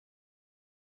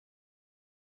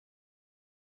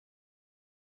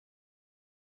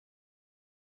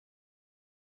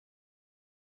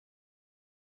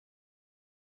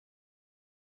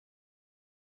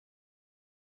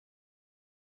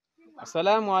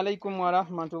Assalamu alaikum wa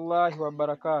rahmatullahi wa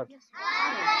barakatuh.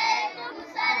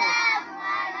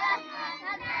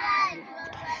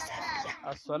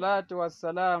 As-salatu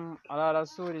was-salam ala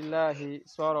rasulillahi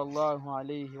sallallahu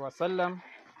alayhi wa sallam.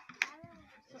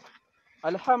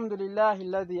 Alhamdulillahi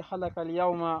alladhi khalaqa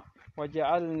al-yawma wa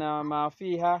ja'alna ma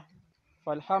fiha.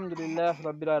 Falhamdulillahi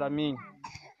rabbil alamin.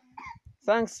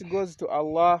 Thanks goes to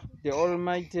Allah, the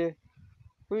Almighty,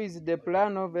 who is the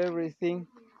plan of everything,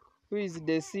 who is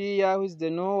the seer, who is the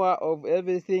knower of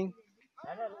everything,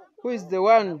 who is the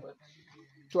one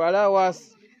to allow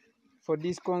us for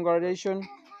this congregation.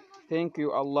 Thank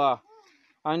you, Allah.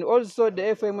 And also the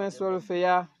FMS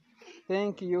Welfare,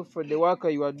 thank you for the work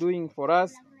you are doing for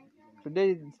us.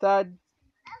 Today is 3rd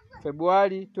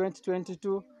February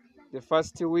 2022, the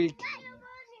first week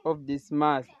of this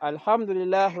month.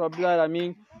 Alhamdulillah Rabbil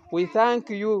Alameen. We thank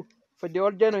you for the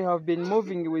whole journey we have been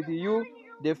moving with you,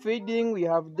 the feeding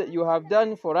you have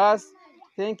done for us.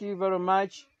 Thank you very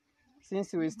much.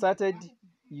 Since we started,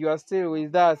 you are still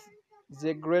with us. It's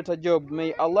a greater job.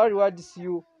 May Allah reward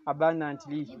you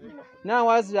abundantly.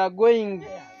 Now, as we are going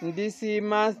in this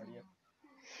month,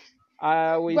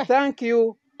 we thank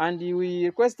you and we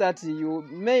request that you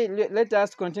may let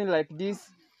us continue like this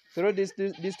through this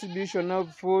distribution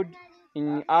of food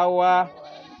in our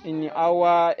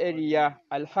area.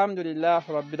 Alhamdulillah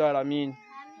Rabbil Alameen.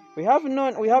 We have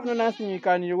nothing we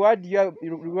can reward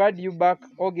you back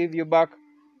or give you back,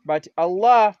 but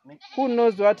Allah, who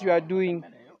knows what you are doing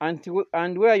and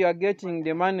where you are getting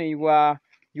the money you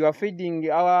are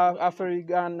feeding our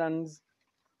Africans,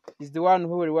 is the one who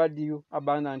will reward you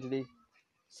abundantly.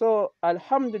 So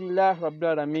Alhamdulillah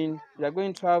Rabbil Alameen, we are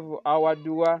going to have our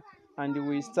dua and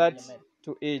we start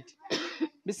to eat.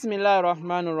 Bismillah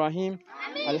ar-Rahman ar-Rahim.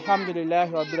 Alhamdulillah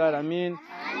Rabbil Alameen.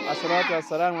 As-salatu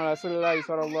was-salamu ala Rasulillah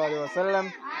sallallahu alayhi wa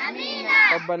sallam.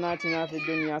 Rabbana atina fid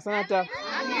dunya hasanatan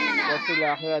wa fil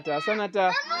akhirati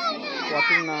hasanatan wa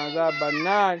qina adhaban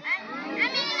nar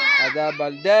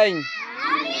adhabal dain.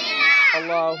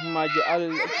 Allahumma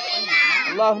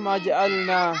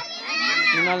ij'alna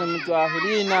minal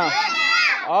mutahhirina.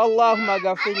 Allahumma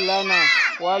ghfir lana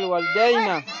wal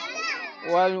walidaina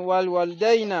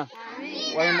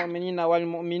wal mu'minina wal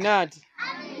mu'minat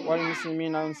wal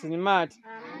muslimina wal muslimat.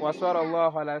 Wa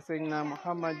sallallahu ala sayyidina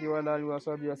Muhammad wa ala alihi wa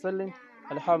sahbihi wa sallam.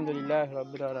 Alhamdulillahi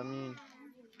rabbil alamin.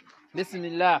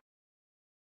 Bismillah.